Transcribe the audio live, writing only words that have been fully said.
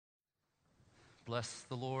Bless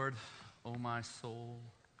the Lord, O my soul,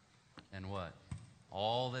 and what?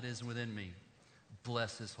 All that is within me.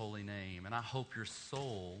 Bless his holy name. And I hope your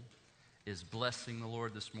soul is blessing the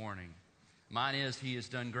Lord this morning. Mine is, he has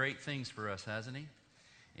done great things for us, hasn't he?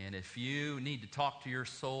 And if you need to talk to your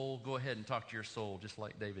soul, go ahead and talk to your soul just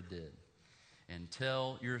like David did. And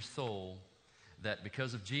tell your soul that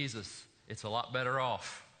because of Jesus, it's a lot better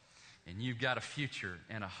off. And you've got a future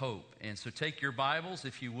and a hope. And so take your Bibles,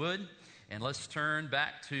 if you would, and let's turn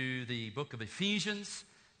back to the book of Ephesians,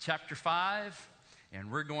 chapter 5. And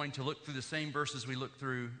we're going to look through the same verses we looked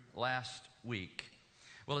through last week.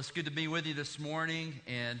 Well, it's good to be with you this morning.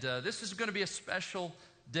 And this is going to be a special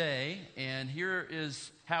day. And here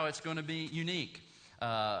is how it's going to be unique.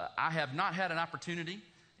 I have not had an opportunity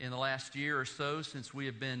in the last year or so since we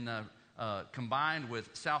have been combined with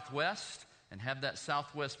Southwest and have that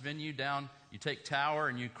Southwest venue down. You take Tower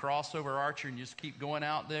and you cross over Archer and you just keep going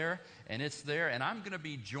out there, and it's there. And I'm going to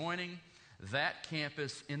be joining that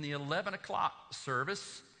campus in the 11 o'clock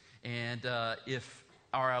service. And if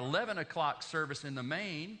our 11 o'clock service in the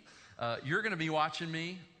main, you're going to be watching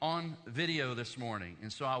me on video this morning.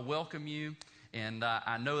 And so I welcome you. And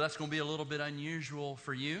I know that's going to be a little bit unusual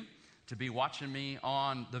for you to be watching me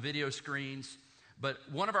on the video screens. But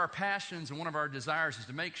one of our passions and one of our desires is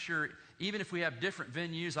to make sure, even if we have different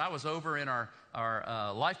venues, I was over in our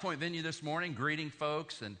Life Point venue this morning, greeting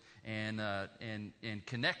folks and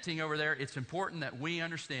connecting over there. It's important that we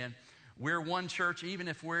understand we're one church, even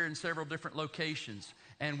if we're in several different locations,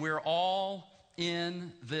 and we're all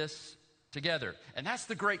in this together. And that's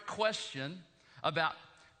the great question about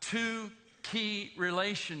two key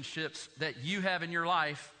relationships that you have in your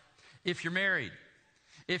life if you're married.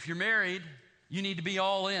 If you're married, you need to be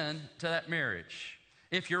all in to that marriage.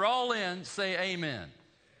 If you're all in, say amen.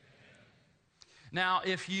 Now,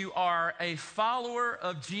 if you are a follower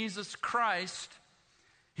of Jesus Christ,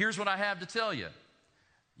 here's what I have to tell you.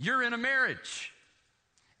 You're in a marriage.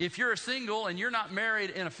 If you're a single and you're not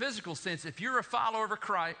married in a physical sense, if you're a follower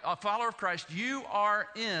of Christ, you are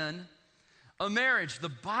in a marriage. The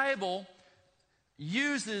Bible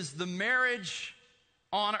uses the marriage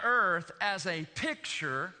on earth as a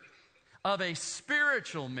picture of a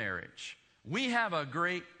spiritual marriage. We have a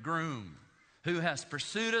great groom who has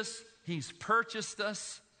pursued us, he's purchased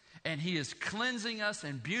us, and he is cleansing us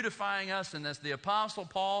and beautifying us. And as the Apostle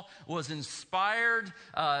Paul was inspired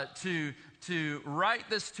to write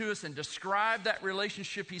this to us and describe that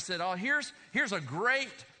relationship, he said, here's a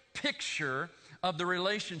great picture of the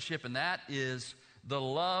relationship, and that is the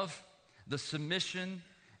love, the submission,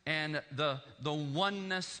 and the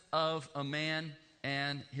oneness of a man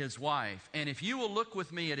and his wife. And if you will look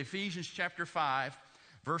with me at Ephesians chapter 5,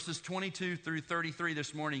 verses 22 through 33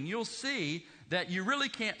 this morning, you'll see that you really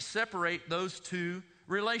can't separate those two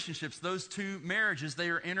relationships, those two marriages.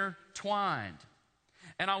 They are intertwined.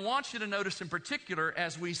 And I want you to notice in particular,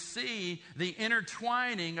 as we see the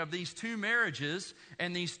intertwining of these two marriages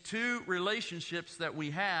and these two relationships that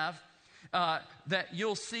we have, that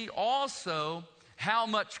you'll see also how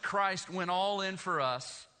much Christ went all in for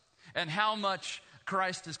us and how much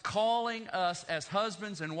Christ is calling us as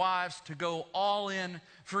husbands and wives to go all in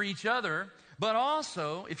for each other. But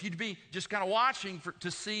also, if you'd be just kind of watching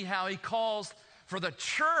to see how he calls for the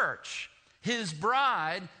church, his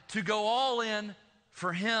bride, to go all in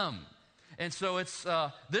for him. And so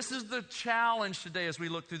this is the challenge today as we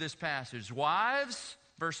look through this passage. Wives,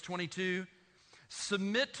 verse 22,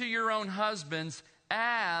 submit to your own husbands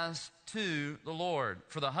as to the Lord.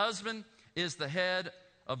 For the husband is the head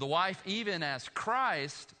of the wife, even as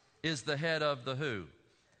Christ is the head of the who?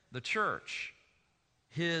 The church.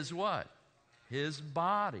 His what? His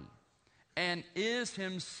body. And is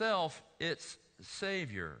himself its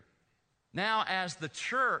Savior. Now, as the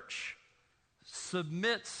church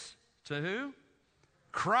submits to who?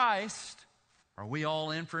 Christ. Are we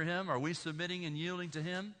all in for him? Are we submitting and yielding to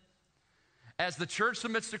him? As the church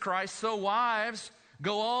submits to Christ, so wives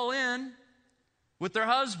go all in with their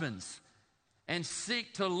husbands and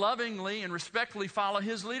seek to lovingly and respectfully follow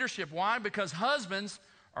his leadership. Why? Because husbands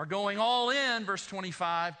are going all in, verse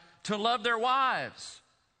 25, to love their wives.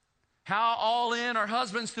 How all in are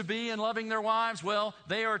husbands to be in loving their wives? Well,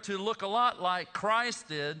 they are to look a lot like Christ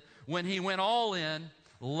did when he went all in,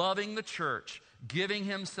 loving the church, giving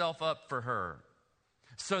himself up for her,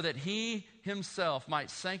 so that he himself might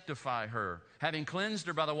sanctify her, having cleansed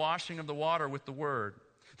her by the washing of the water with the word,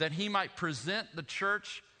 that he might present the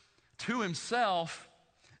church to himself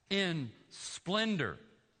in splendor,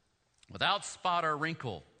 without spot or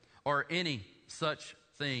wrinkle or any such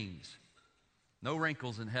things. No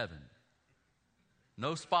wrinkles in heaven.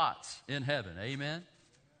 No spots in heaven. Amen?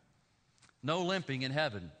 No limping in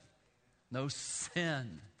heaven. No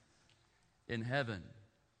sin in heaven.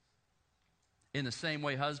 In the same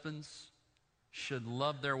way, husbands should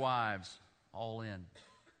love their wives all in,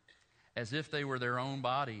 as if they were their own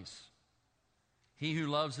bodies. He who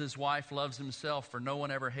loves his wife loves himself, for no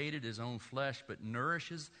one ever hated his own flesh, but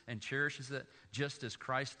nourishes and cherishes it, just as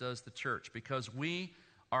Christ does the church, because we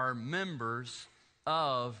are members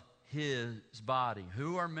of his body.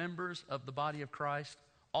 Who are members of the body of Christ?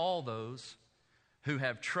 All those who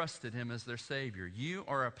have trusted him as their Savior. You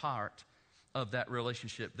are a part of that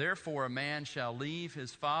relationship. Therefore, a man shall leave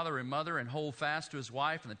his father and mother and hold fast to his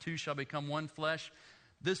wife, and the two shall become one flesh.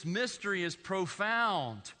 This mystery is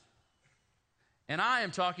profound. And I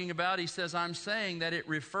am talking about, he says, I'm saying that it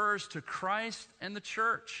refers to Christ and the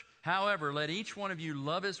church. However, let each one of you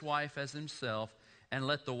love his wife as himself, and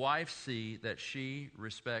let the wife see that she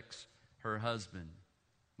respects her husband.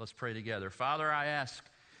 Let's pray together. Father, I ask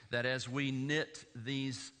that as we knit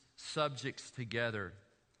these subjects together,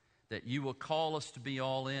 that you will call us to be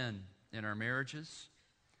all in our marriages,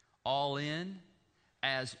 all in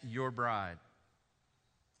as your bride.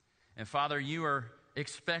 And Father, you are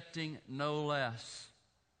expecting no less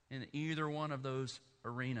in either one of those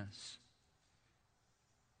arenas.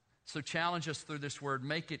 So challenge us through this word.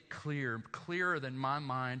 Make it clear, clearer than my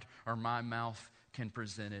mind or my mouth can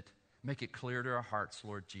present it. Make it clear to our hearts,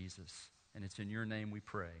 Lord Jesus. And it's in your name we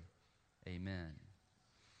pray. Amen.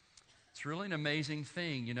 It's really an amazing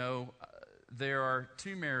thing. You know, there are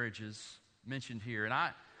two marriages mentioned here. And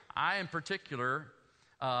I in particular,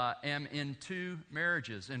 am in two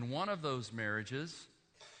marriages. In one of those marriages,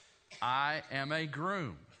 I am a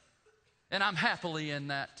groom. And I'm happily in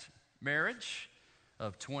that marriage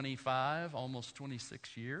of 25, almost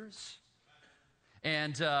 26 years.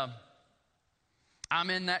 And I'm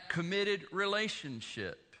in that committed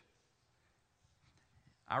relationship.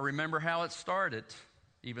 I remember how it started,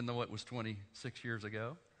 even though it was 26 years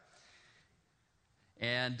ago.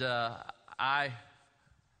 And I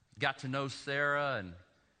got to know Sarah,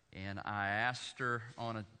 and I asked her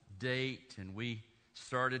on a date, and we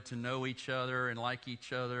started to know each other and like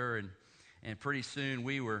each other, and pretty soon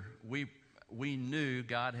we knew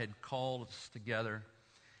God had called us together.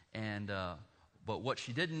 And but what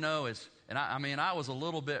she didn't know is, and I was a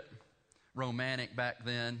little bit romantic back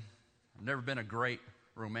then. I've never been a great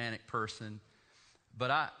romantic person,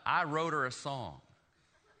 but I wrote her a song.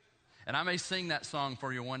 And I may sing that song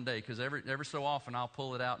for you one day, because every so often I'll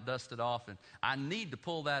pull it out and dust it off, and I need to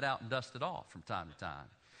pull that out and dust it off from time to time.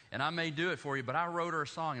 And I may do it for you, but I wrote her a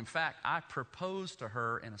song. In fact, I proposed to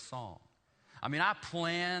her in a song. I mean, I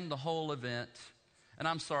planned the whole event. And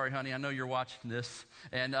I'm sorry, honey, I know you're watching this.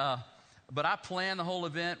 And but I planned the whole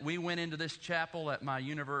event. We went into this chapel at my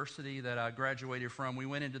university that I graduated from. We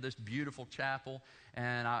went into this beautiful chapel.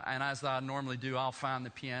 And as I normally do, I'll find the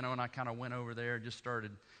piano, and I kind of went over there and just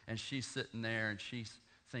started. And she's sitting there, and she's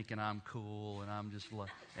thinking I'm cool, and I'm just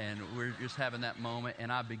and we're just having that moment.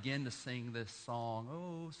 And I begin to sing this song,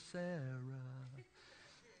 "Oh, Sarah."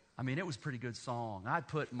 I mean, it was a pretty good song.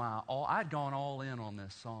 I'd gone all in on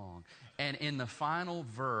this song. And in the final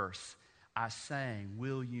verse, I sang,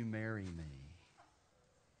 "Will you marry me?"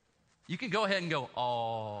 You can go ahead and go,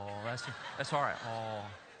 "Oh," that's all right. Oh.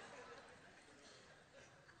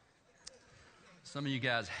 Some of you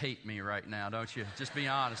guys hate me right now, don't you? Just be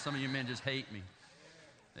honest. Some of you men just hate me.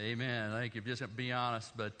 Amen. Thank you. Just be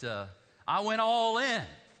honest. But I went all in.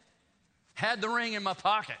 Had the ring in my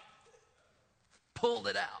pocket. Pulled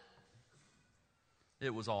it out.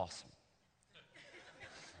 It was awesome.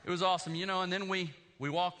 It was awesome. You know, and then we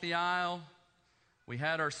walked the aisle. We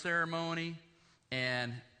had our ceremony.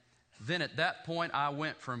 And then at that point, I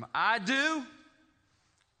went from "I do"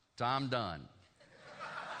 to "I'm done."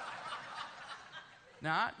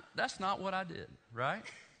 Now, that's not what I did, right?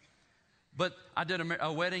 But I did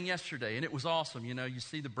a wedding yesterday, and it was awesome. You know, you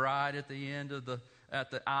see the bride at the end of at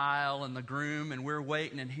the aisle, and the groom, and we're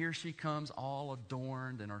waiting, and here she comes, all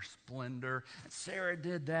adorned in her splendor. And Sarah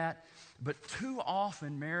did that. But too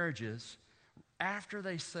often, marriages, after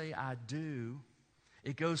they say "I do,"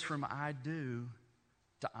 it goes from "I do"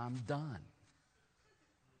 to "I'm done."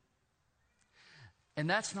 And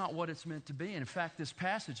that's not what it's meant to be. And in fact, this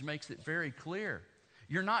passage makes it very clear.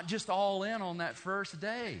 You're not just all in on that first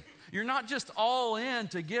day. You're not just all in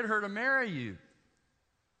to get her to marry you.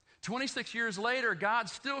 26 years later,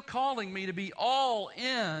 God's still calling me to be all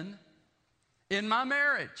in my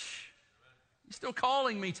marriage. He's still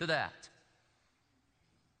calling me to that.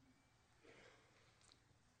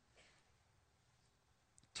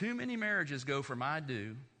 Too many marriages go from "I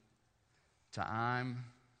do" to "I'm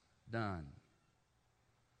done."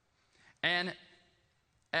 And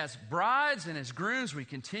as brides and as grooms, we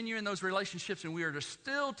continue in those relationships, and we are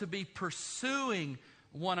still to be pursuing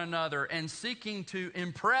one another and seeking to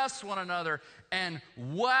impress one another and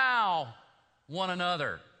wow one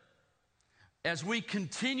another. As we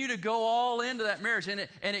continue to go all into that marriage, and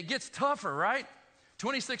it gets tougher, right?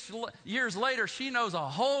 26 years later, she knows a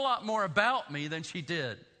whole lot more about me than she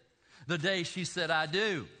did the day she said, I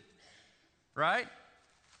do. Right?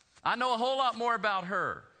 I know a whole lot more about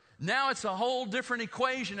her. Now it's a whole different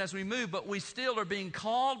equation as we move, but we still are being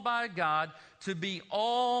called by God to be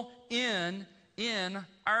all in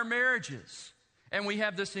our marriages. And we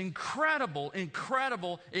have this incredible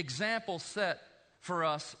example set for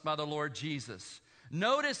us by the Lord Jesus.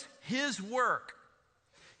 Notice His work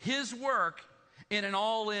in an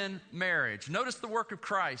all-in marriage. Notice the work of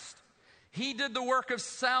Christ. He did the work of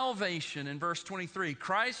salvation in verse 23.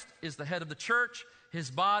 Christ is the head of the church,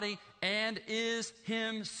 His body, and is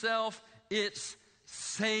Himself its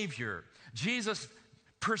Savior. Jesus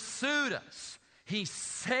pursued us. He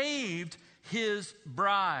saved His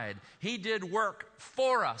bride. He did work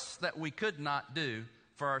for us that we could not do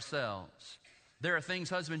for ourselves. There are things,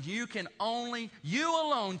 husbands, you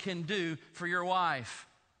alone can do for your wife.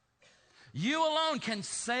 You alone can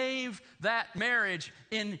save that marriage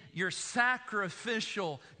in your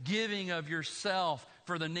sacrificial giving of yourself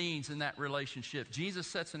for the needs in that relationship. Jesus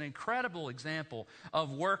sets an incredible example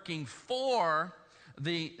of working for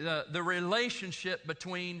the relationship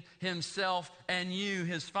between Himself and you,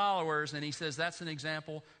 His followers. And He says that's an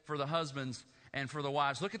example for the husbands and for the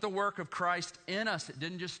wives. Look at the work of Christ in us. It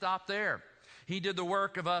didn't just stop there. He did the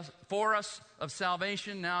work for us of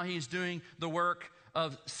salvation. Now He's doing the work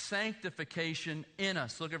of sanctification in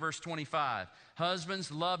us. Look at verse 25. Husbands,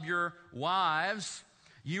 love your wives.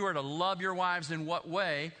 You are to love your wives in what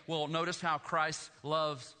way? Well, notice how Christ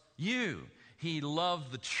loves you. He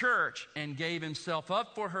loved the church and gave Himself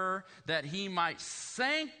up for her that He might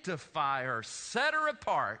sanctify her, set her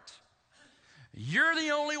apart. You're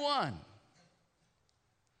the only one.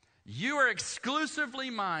 You are exclusively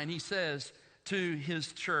mine, He says to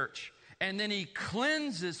His church. And then He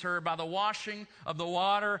cleanses her by the washing of the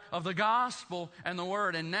water of the gospel and the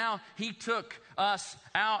word. And now He took us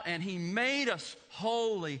out and He made us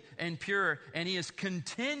holy and pure. And He is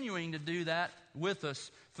continuing to do that with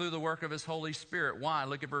us through the work of His Holy Spirit. Why?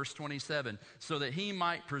 Look at verse 27. So that He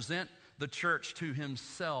might present the church to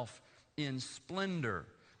Himself in splendor,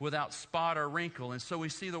 without spot or wrinkle. And so we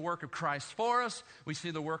see the work of Christ for us. We see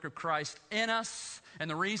the work of Christ in us. And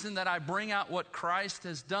the reason that I bring out what Christ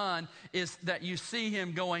has done is that you see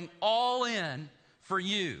Him going all in for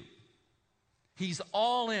you. He's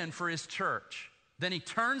all in for His church. Then He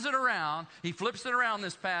turns it around. He flips it around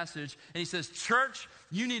this passage. And He says, church,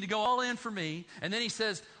 you need to go all in for me. And then He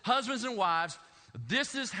says, husbands and wives,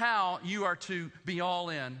 this is how you are to be all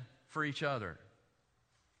in for each other.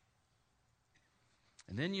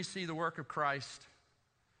 And then you see the work of Christ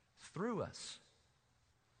through us.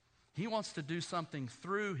 He wants to do something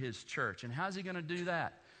through His church. And how's He going to do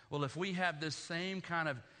that? Well, if we have this same kind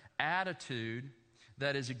of attitude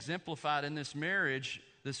that is exemplified in this marriage,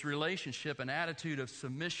 this relationship, an attitude of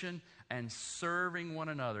submission and serving one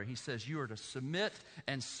another. He says you are to submit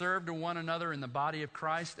and serve to one another in the body of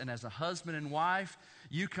Christ. And as a husband and wife,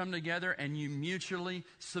 you come together and you mutually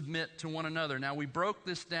submit to one another. Now, we broke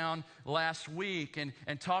this down last week and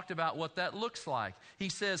talked about what that looks like. He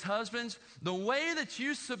says, husbands, the way that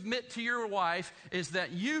you submit to your wife is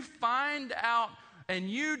that you find out and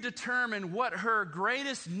you determine what her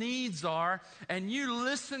greatest needs are, and you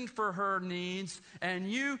listen for her needs, and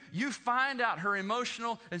you find out her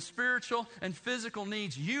emotional and spiritual and physical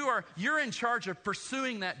needs. You're in charge of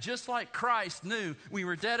pursuing that, just like Christ knew we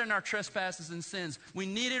were dead in our trespasses and sins. We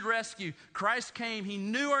needed rescue. Christ came, He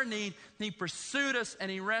knew our need, He pursued us, and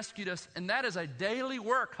He rescued us. And that is a daily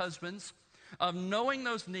work, husbands, of knowing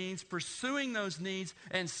those needs, pursuing those needs,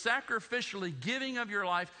 and sacrificially giving of your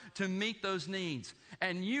life to meet those needs.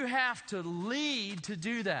 And you have to lead to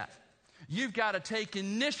do that. You've got to take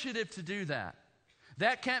initiative to do that.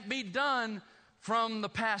 That can't be done from the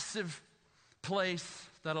passive place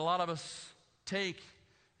that a lot of us take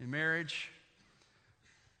in marriage,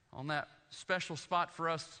 on that special spot for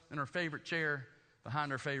us in our favorite chair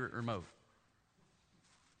behind our favorite remote.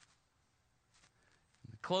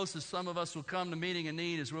 Closest some of us will come to meeting a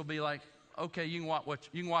need is we'll be like, okay, you can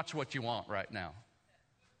watch what you want right now.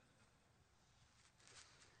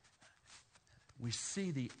 We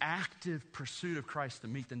see the active pursuit of Christ to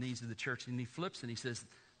meet the needs of the church. And He flips and He says,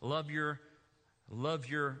 love your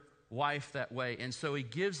wife that way. And so He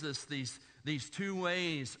gives us these two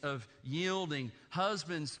ways of yielding.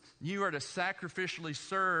 Husbands, you are to sacrificially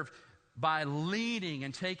serve by leading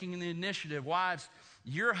and taking the initiative. Wives,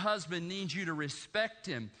 your husband needs you to respect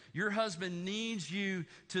him. Your husband needs you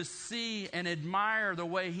to see and admire the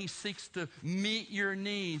way he seeks to meet your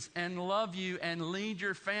needs and love you and lead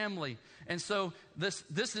your family. And so this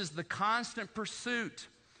is the constant pursuit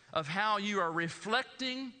of how you are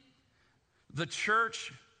reflecting the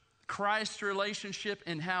church Christ relationship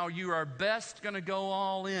and how you are best going to go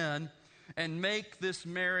all in and make this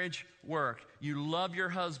marriage work. You love your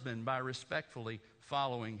husband by respectfully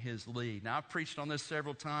following his lead. Now, I've preached on this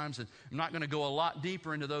several times, and I'm not going to go a lot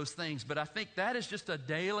deeper into those things, but I think that is just a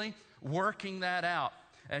daily working that out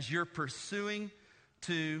as you're pursuing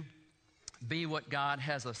to be what God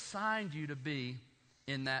has assigned you to be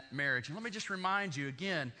in that marriage. And let me just remind you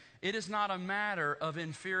again, it is not a matter of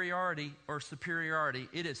inferiority or superiority.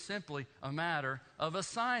 It is simply a matter of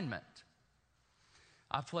assignment.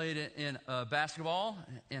 I played in basketball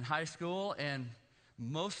in high school, and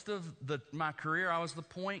most of my career, I was the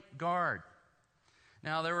point guard.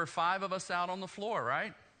 Now, there were 5 of us out on the floor,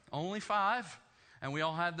 right? Only 5. And we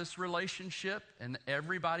all had this relationship, and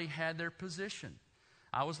everybody had their position.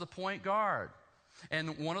 I was the point guard.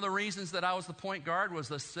 And one of the reasons that I was the point guard was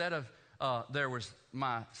the set of, there was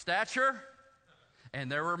my stature,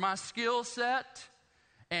 and there were my skill set,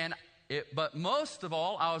 but most of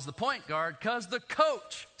all, I was the point guard because the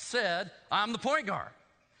coach said I'm the point guard.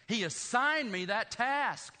 He assigned me that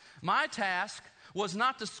task. My task was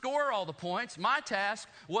not to score all the points. My task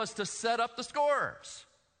was to set up the scorers.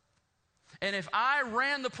 And if I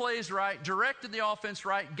ran the plays right, directed the offense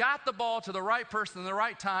right, got the ball to the right person in the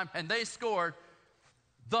right time, and they scored,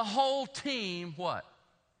 the whole team, what?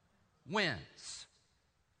 Wins.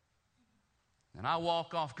 And I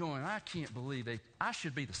walk off going, I can't believe I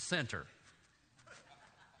should be the center.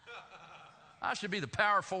 I should be the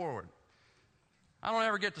power forward. I don't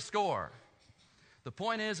ever get to score. The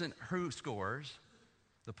point isn't who scores.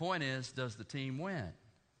 The point is, does the team win?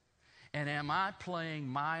 And am I playing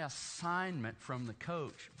my assignment from the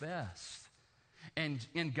coach best? And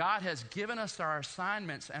God has given us our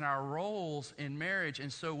assignments and our roles in marriage,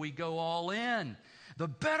 and so we go all in. The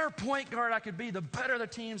better point guard I could be, the better the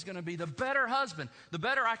team's going to be. The better husband, the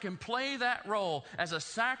better I can play that role as a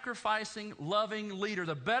sacrificing, loving leader.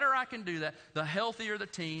 The better I can do that, the healthier the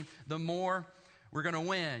team, the more we're going to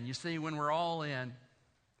win. You see, when we're all in,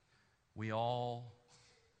 we all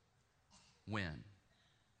win.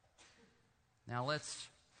 Now let's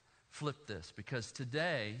flip this, because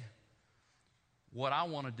today, what I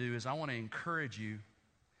want to do is I want to encourage you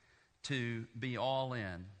to be all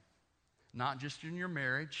in. Not just in your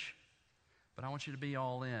marriage, but I want you to be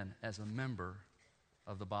all in as a member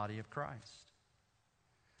of the body of Christ.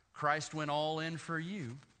 Christ went all in for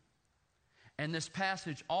you. And this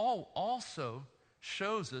passage also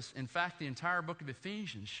shows us, in fact, the entire book of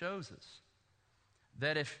Ephesians shows us,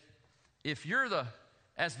 that if you're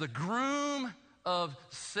as the groom of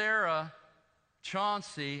Sarah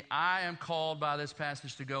Chauncey, I am called by this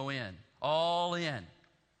passage to go in, all in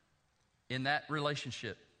that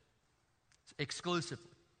relationship.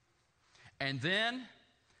 Exclusively. And then,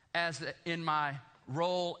 as in my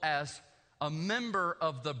role as a member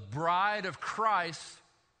of the bride of Christ,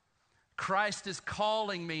 Christ is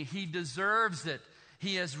calling me. He deserves it.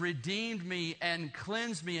 He has redeemed me and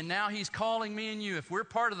cleansed me, and now He's calling me and you. If we're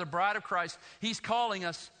part of the bride of Christ, He's calling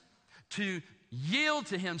us to yield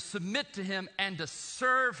to Him, submit to Him, and to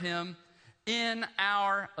serve Him in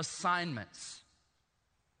our assignments.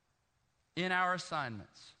 In our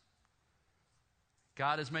assignments.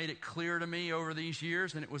 God has made it clear to me over these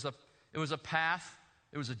years, and it was a path,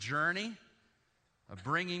 it was a journey of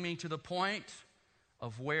bringing me to the point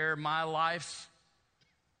of where my life's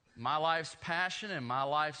passion and my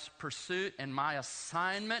life's pursuit and my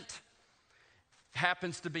assignment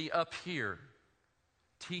happens to be up here,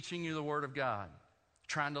 teaching you the Word of God,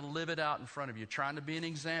 trying to live it out in front of you, trying to be an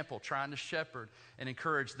example, trying to shepherd and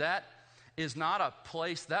encourage. That is not a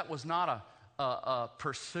place, that was not a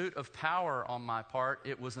pursuit of power on my part.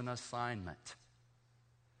 It was an assignment.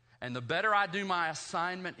 And the better I do my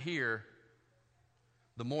assignment here,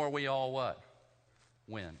 the more we all what?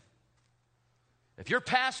 Win. If your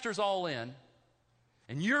pastor's all in,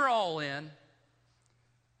 and you're all in,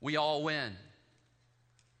 we all win.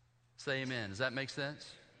 Say amen. Does that make sense?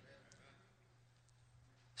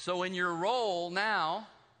 So in your role now,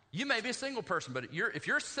 you may be a single person, but if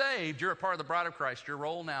you're saved, you're a part of the bride of Christ. Your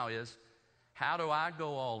role now is, how do I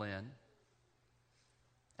go all in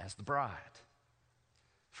as the bride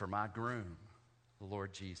for my groom, the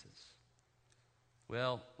Lord Jesus?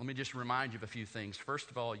 Well, let me just remind you of a few things.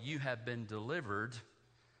 First of all, you have been delivered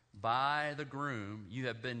by the groom. You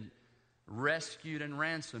have been rescued and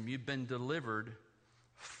ransomed. You've been delivered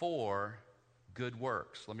for good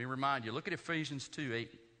works. Let me remind you, look at Ephesians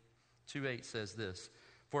 2:8 says this,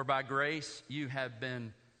 for by grace you have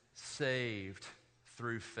been saved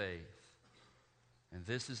through faith. And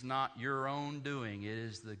this is not your own doing, it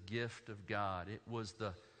is the gift of God. It was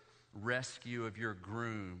the rescue of your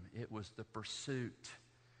groom. It was the pursuit.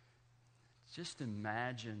 Just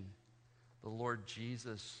imagine the Lord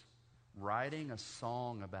Jesus writing a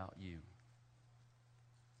song about you.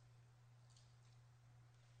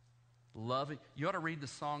 Loving. You ought to read the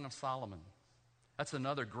Song of Solomon. That's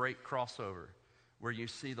another great crossover where you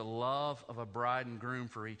see the love of a bride and groom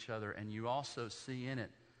for each other, and you also see in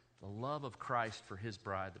it the love of Christ for his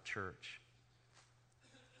bride, the church.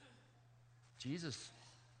 Jesus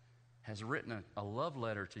has written a love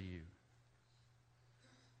letter to you.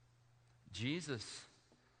 Jesus,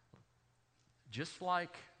 just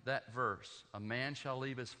like that verse, a man shall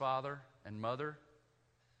leave his father and mother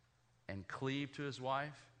and cleave to his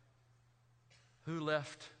wife. Who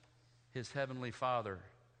left his heavenly Father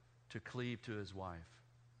to cleave to his wife?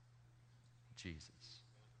 Jesus.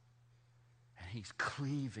 And he's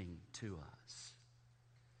cleaving to us.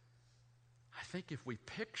 I think if we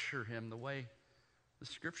picture him the way the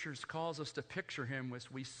Scriptures calls us to picture him, as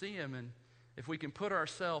we see him, and if we can put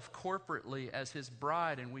ourselves corporately as his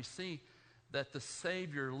bride, and we see that the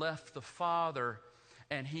Savior left the Father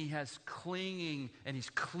and he has clinging and he's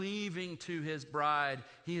cleaving to his bride.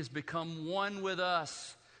 He has become one with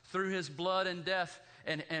us through his blood and death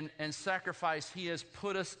and sacrifice. He has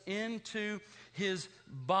put us into his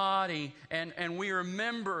body, and we are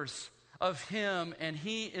members of him, and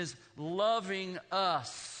he is loving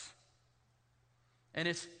us. And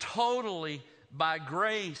it's totally by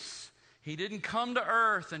grace. He didn't come to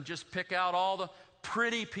earth and just pick out all the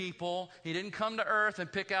pretty people. He didn't come to earth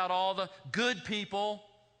and pick out all the good people.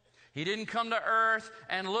 He didn't come to earth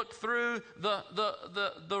and look through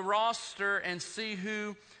the roster and see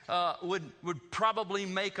who would probably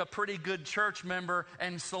make a pretty good church member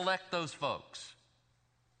and select those folks.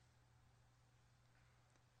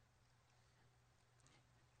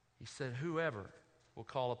 He said, whoever will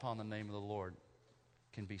call upon the name of the Lord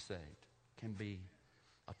can be saved, can be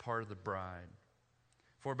a part of the bride.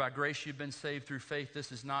 For by grace you've been saved through faith.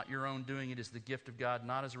 This is not your own doing. It is the gift of God,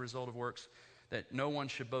 not as a result of works, that no one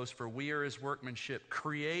should boast. For we are his workmanship,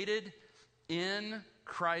 created in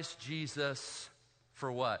Christ Jesus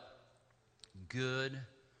for what? Good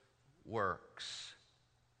works,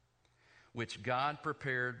 which God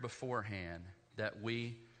prepared beforehand that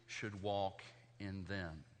we should walk in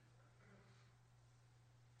them.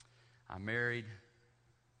 I married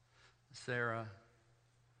Sarah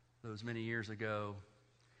those many years ago,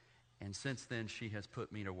 and since then she has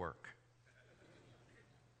put me to work.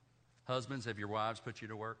 Husbands, have your wives put you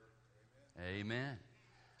to work? Amen.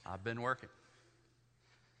 I've been working.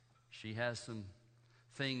 She has some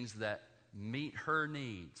things that meet her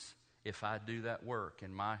needs if I do that work.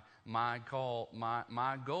 And my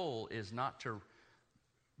goal is not to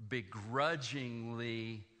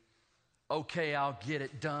begrudgingly, okay, I'll get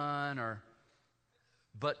it done,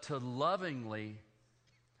 but to lovingly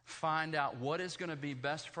find out what is going to be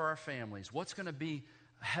best for our families, what's going to be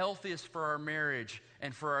healthiest for our marriage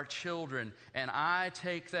and for our children. And I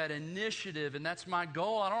take that initiative, and that's my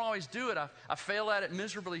goal. I don't always do it. I fail at it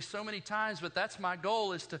miserably so many times, but that's my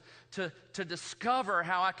goal, is to discover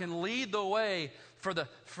how I can lead the way for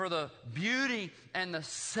the beauty and the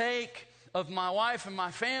sake of my wife and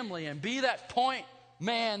my family, and be that point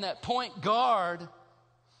man, that point guard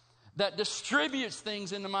that distributes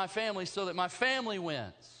things into my family so that my family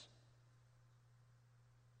wins.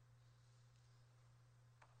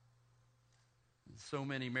 So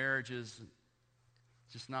many marriages,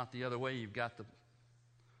 just not the other way. You've got the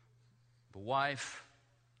wife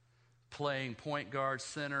playing point guard,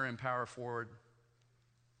 center, and power forward,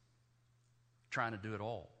 trying to do it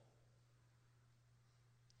all.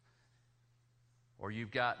 Or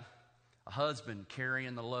you've got a husband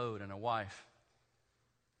carrying the load and a wife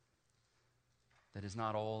that is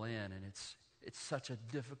not all in, and it's such a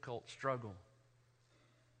difficult struggle.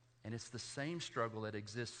 And it's the same struggle that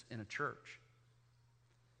exists in a church.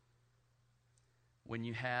 When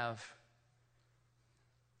you have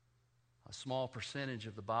a small percentage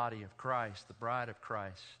of the body of Christ, the bride of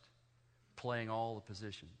Christ, playing all the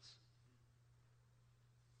positions.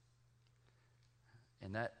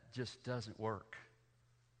 And that just doesn't work.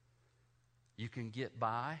 You can get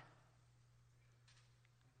by,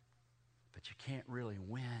 but you can't really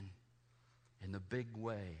win in the big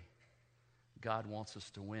way God wants us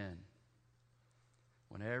to win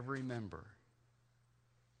when every member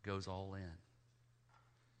goes all in.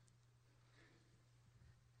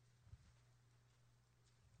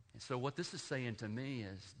 So what this is saying to me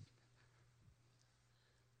is,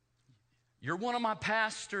 you're one of my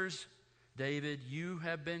pastors, David. You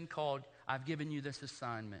have been called. I've given you this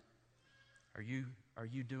assignment. Are you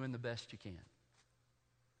doing the best you can?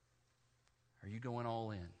 Are you going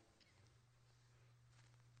all in? Are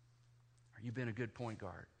you being a good point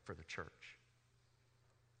guard for the church?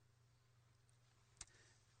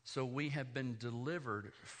 So we have been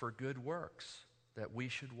delivered for good works, that we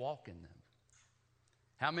should walk in them.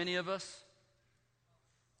 How many of us?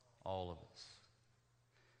 All of us.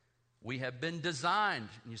 We have been designed.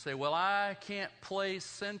 And you say, well, I can't play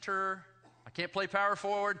center. I can't play power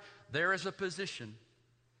forward. There is a position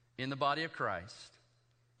in the body of Christ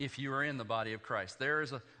if you are in the body of Christ. There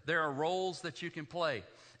are roles that you can play.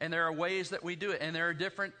 And there are ways that we do it. And there are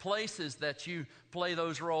different places that you play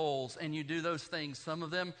those roles and you do those things. Some of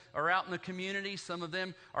them are out in the community. Some of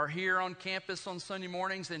them are here on campus on Sunday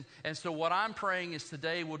mornings. And so what I'm praying is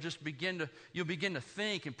today you'll begin to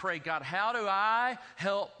think and pray, God, how do I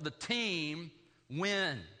help the team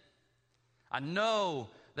win? I know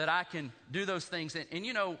that I can do those things. And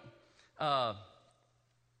you know,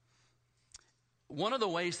 one of the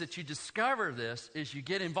ways that you discover this is you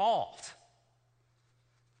get involved.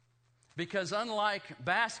 Because unlike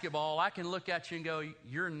basketball, I can look at you and go,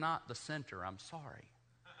 you're not the center, I'm sorry.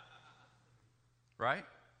 Right?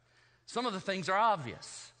 Some of the things are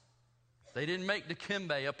obvious. They didn't make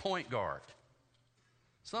Dikembe a point guard.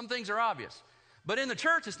 Some things are obvious. But in the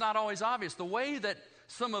church, it's not always obvious. The way that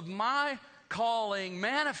some of my calling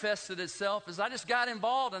manifested itself is I just got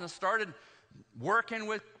involved and I started working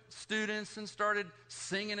with students and started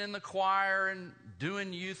singing in the choir and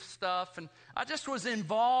doing youth stuff, and I just was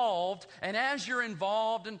involved. And as you're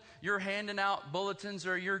involved and you're handing out bulletins,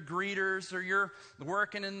 or you're greeters, or you're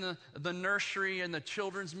working in the nursery and the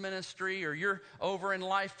children's ministry, or you're over in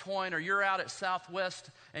Life Point, or you're out at Southwest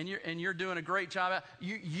and you're doing a great job,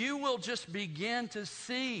 you will just begin to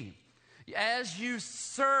see, as you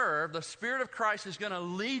serve, the Spirit of Christ is going to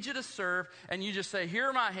lead you to serve, and you just say, here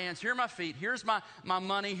are my hands, here are my feet, here's my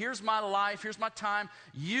money, here's my life, here's my time,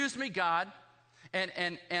 use me, God.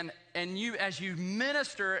 And you, as you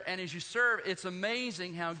minister and as you serve, it's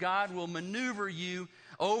amazing how God will maneuver you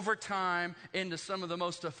over time into some of the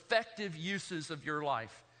most effective uses of your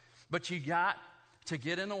life. But you got to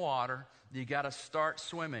get in the water. You got to start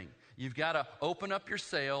swimming. You've got to open up your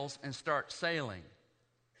sails and start sailing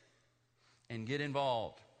and get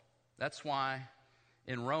involved. That's why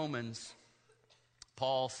in Romans,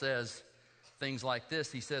 Paul says things like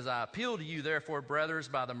this. He says, I appeal to you, therefore, brothers,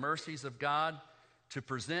 by the mercies of God, to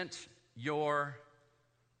present your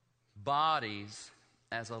bodies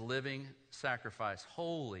as a living sacrifice,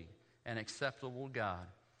 holy and acceptable to God,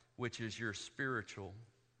 which is your spiritual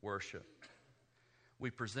worship. We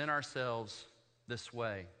present ourselves this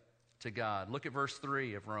way to God. Look at verse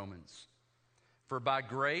 3 of Romans. For by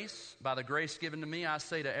the grace given to me, I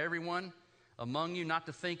say to everyone among you not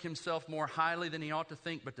to think himself more highly than he ought to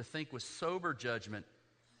think, but to think with sober judgment,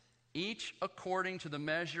 each according to the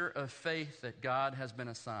measure of faith that God has been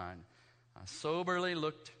assigned. I soberly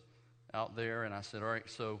looked out there and I said, all right,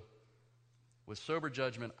 so with sober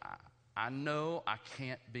judgment, I know I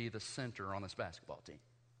can't be the center on this basketball team.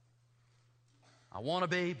 I want to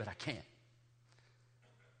be, but I can't.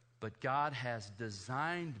 But God has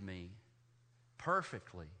designed me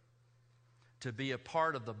perfectly to be a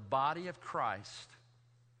part of the body of Christ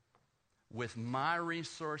with my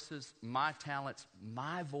resources, my talents,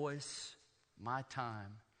 my voice, my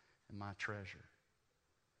time, and my treasure.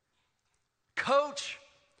 Coach,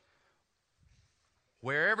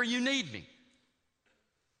 wherever you need me,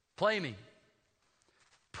 play me,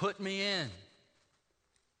 put me in,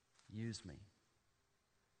 use me.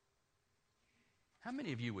 How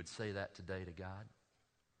many of you would say that today to God?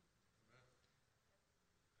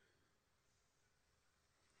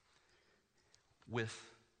 With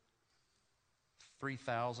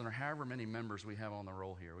 3,000 or however many members we have on the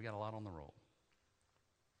roll here. We got a lot on the roll.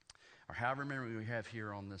 Or however many we have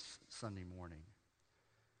here on this Sunday morning.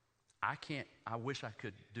 I wish I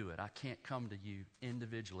could do it. I can't come to you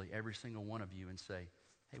individually, every single one of you, and say,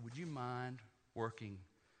 hey, would you mind working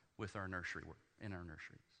with our nursery, in our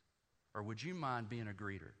nurseries? Or would you mind being a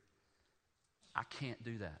greeter? I can't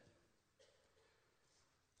do that.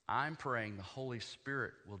 I'm praying the Holy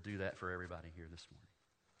Spirit will do that for everybody here this morning.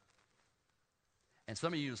 And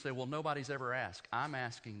some of you will say, well, nobody's ever asked. I'm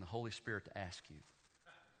asking the Holy Spirit to ask you.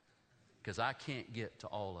 Because I can't get to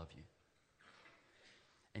all of you.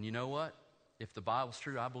 And you know what? If the Bible's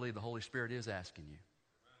true, I believe the Holy Spirit is asking you.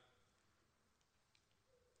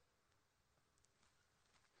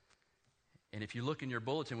 And if you look in your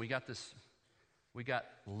bulletin, we got this We got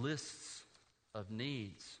lists of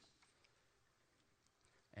needs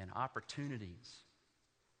and opportunities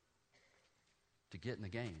to get in the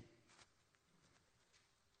game.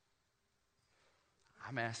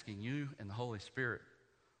 I'm asking you and the Holy Spirit,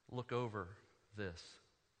 look over this.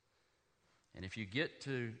 And if you get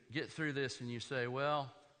through this and you say,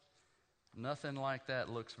 well, nothing like that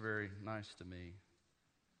looks very nice to me,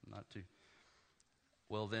 not too,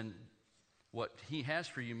 well then what he has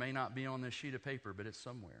for you may not be on this sheet of paper, but it's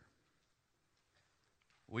somewhere.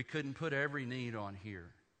 We couldn't put every need on here.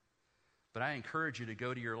 But I encourage you to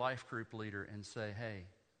go to your life group leader and say, hey,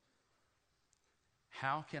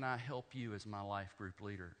 how can I help you as my life group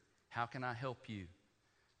leader? How can I help you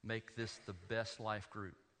make this the best life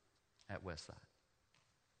group at Westside?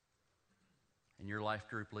 And your life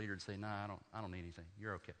group leader would say, no, I don't need anything.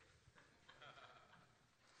 You're okay.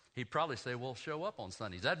 He'd probably say, well, show up on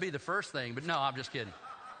Sundays. That'd be the first thing, but no, I'm just kidding.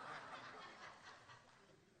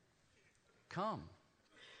 Come.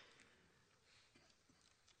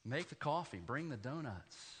 Make the coffee. Bring the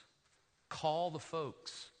donuts. Call the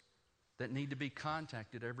folks that need to be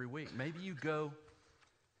contacted every week. Maybe you go,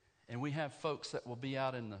 and we have folks that will be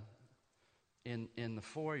out in the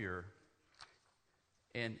foyer.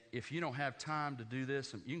 And if you don't have time to do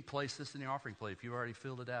this, you can place this in the offering plate if you already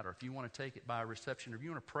filled it out, or if you want to take it by a reception, or if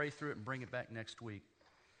you want to pray through it and bring it back next week.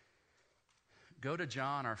 Go to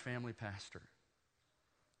John, our family pastor.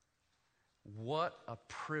 What a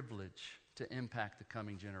privilege to impact the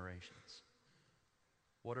coming generations.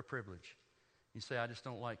 What a privilege. You say, I just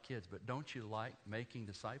don't like kids, but don't you like making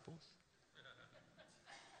disciples?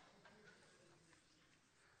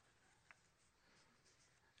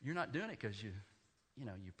 You're not doing it because you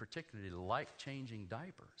particularly like changing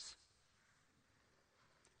diapers.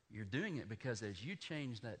 You're doing it because as you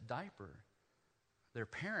change that diaper, their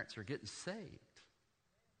parents are getting saved,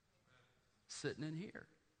 sitting in here,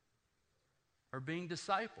 or being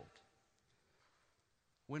discipled.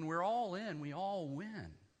 When we're all in, we all win.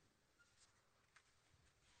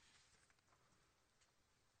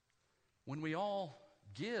 When we all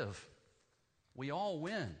give, we all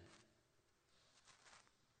win.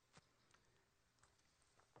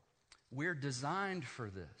 We're designed for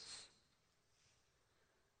this.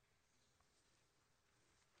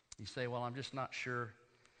 You say, well, I'm just not sure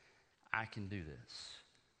I can do this.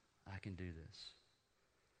 I can do this.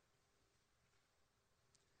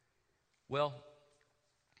 Well,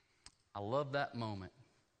 I love that moment.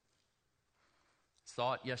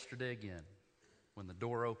 Saw it yesterday again when the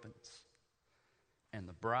door opens and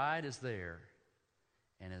the bride is there,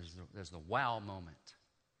 and there's the wow moment.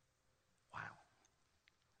 Wow.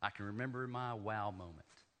 I can remember my wow moment.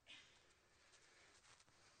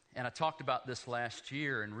 And I talked about this last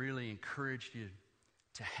year and really encouraged you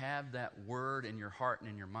to have that word in your heart and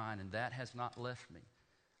in your mind, and that has not left me.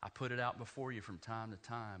 I put it out before you from time to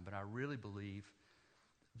time, but I really believe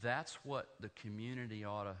that's what the community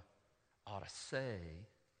ought to say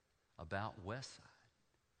about Westside.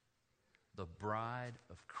 The bride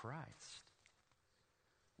of Christ.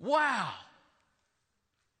 Wow!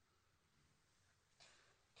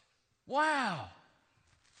 Wow!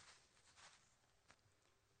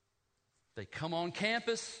 They come on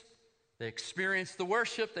campus, they experience the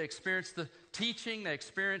worship, they experience the teaching, they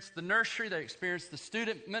experience the nursery, they experience the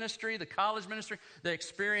student ministry, the college ministry, they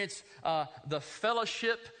experience the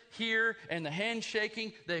fellowship here and the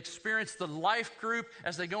handshaking, they experience the life group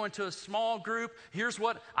as they go into a small group. Here's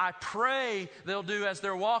what I pray they'll do as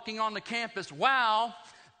they're walking on the campus. Wow,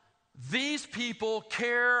 these people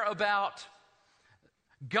care about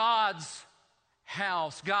God's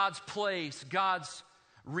house, God's place, God's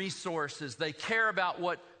resources. They care about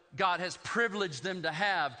what God has privileged them to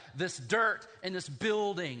have, this dirt and this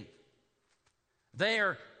building.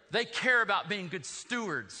 They care about being good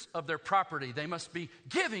stewards of their property. They must be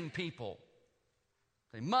giving people.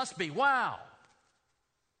 They must be. Wow.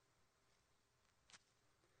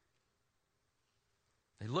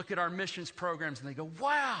 They look at our missions programs and they go,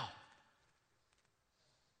 wow,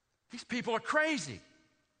 these people are crazy.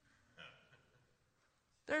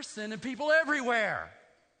 They're sending people everywhere.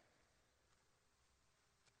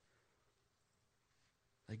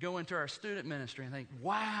 They go into our student ministry and think,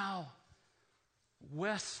 wow,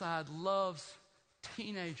 Westside loves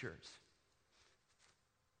teenagers.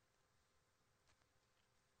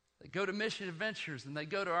 They go to Mission Adventures and they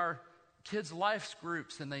go to our kids' life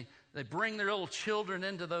groups and they bring their little children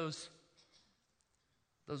into those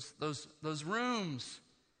rooms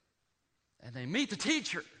and they meet the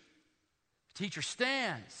teacher. The teacher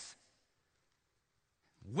stands,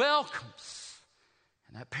 welcomes,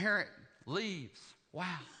 and that parent leaves.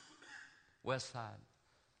 Wow, Westside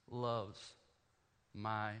loves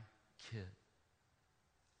my kid.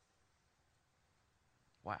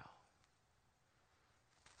 Wow.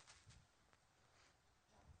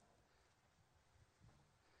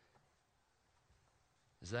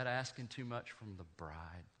 Is that asking too much from the bride?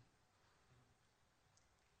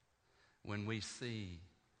 When we see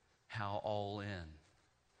how all in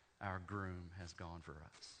our groom has gone for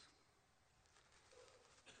us.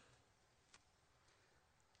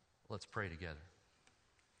 Let's pray together.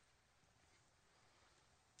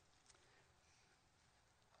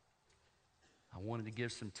 I wanted to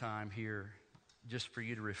give some time here just for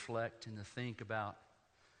you to reflect and to think about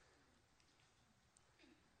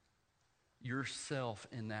yourself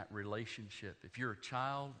in that relationship. If you're a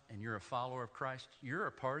child and you're a follower of Christ, you're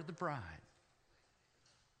a part of the bride.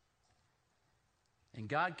 And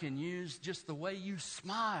God can use just the way you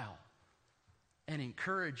smile and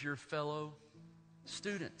encourage your fellow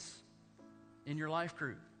students in your life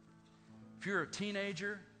group. If you're a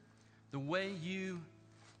teenager, the way you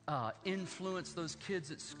influence those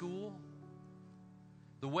kids at school,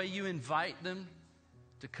 the way you invite them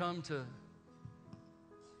to come to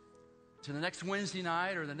the next Wednesday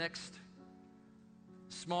night or the next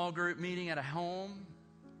small group meeting at a home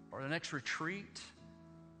or the next retreat,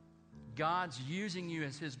 God's using you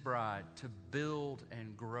as His bride to build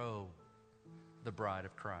and grow the bride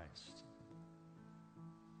of Christ.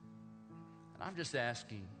 And I'm just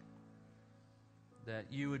asking that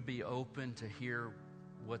you would be open to hear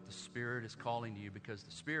what the Spirit is calling to you, because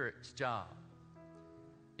the Spirit's job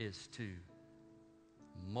is to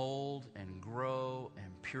mold and grow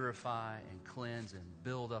and purify and cleanse and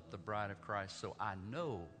build up the bride of Christ. So I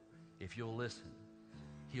know if you'll listen,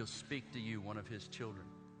 He'll speak to you, one of His children.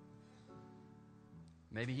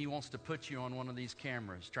 Maybe He wants to put you on one of these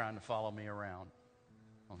cameras trying to follow me around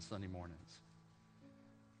on Sunday mornings.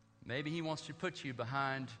 Maybe He wants to put you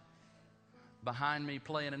behind me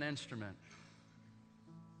playing an instrument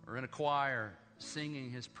or in a choir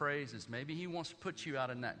singing His praises. Maybe He wants to put you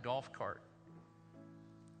out in that golf cart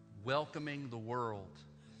welcoming the world.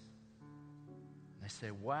 And they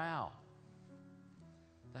say, wow,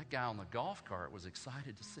 that guy on the golf cart was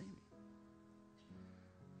excited to see me.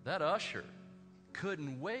 That usher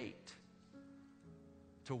couldn't wait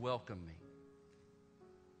to welcome me.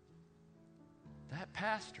 That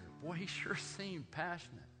pastor, boy, he sure seemed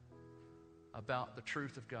passionate about the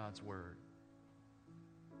truth of God's Word.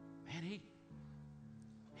 Man,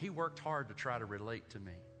 he worked hard to try to relate to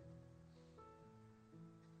me.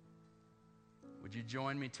 Would you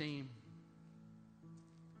join me, team?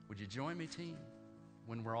 Would you join me, team?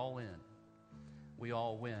 When we're all in, we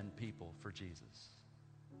all win people for Jesus.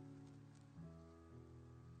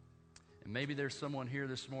 And maybe there's someone here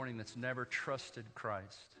this morning that's never trusted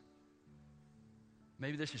Christ.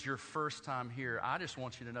 Maybe this is your first time here. I just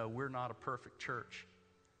want you to know we're not a perfect church.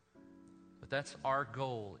 But that's our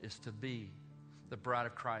goal, is to be the bride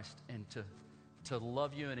of Christ and to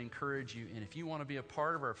love you and encourage you. And if you want to be a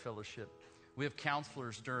part of our fellowship, we have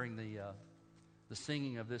counselors during the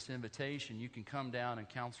singing of this invitation. You can come down and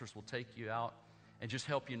counselors will take you out and just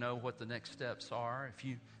help you know what the next steps are. If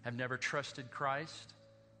you have never trusted Christ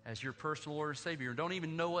as your personal Lord and Savior and don't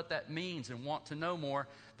even know what that means and want to know more,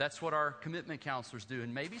 that's what our commitment counselors do.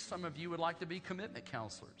 And maybe some of you would like to be commitment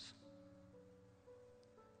counselors.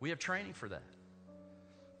 We have training for that.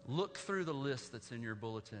 Look through the list that's in your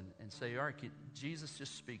bulletin and say, all right, Jesus,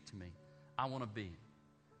 just speak to me. I want to be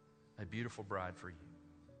a beautiful bride for you.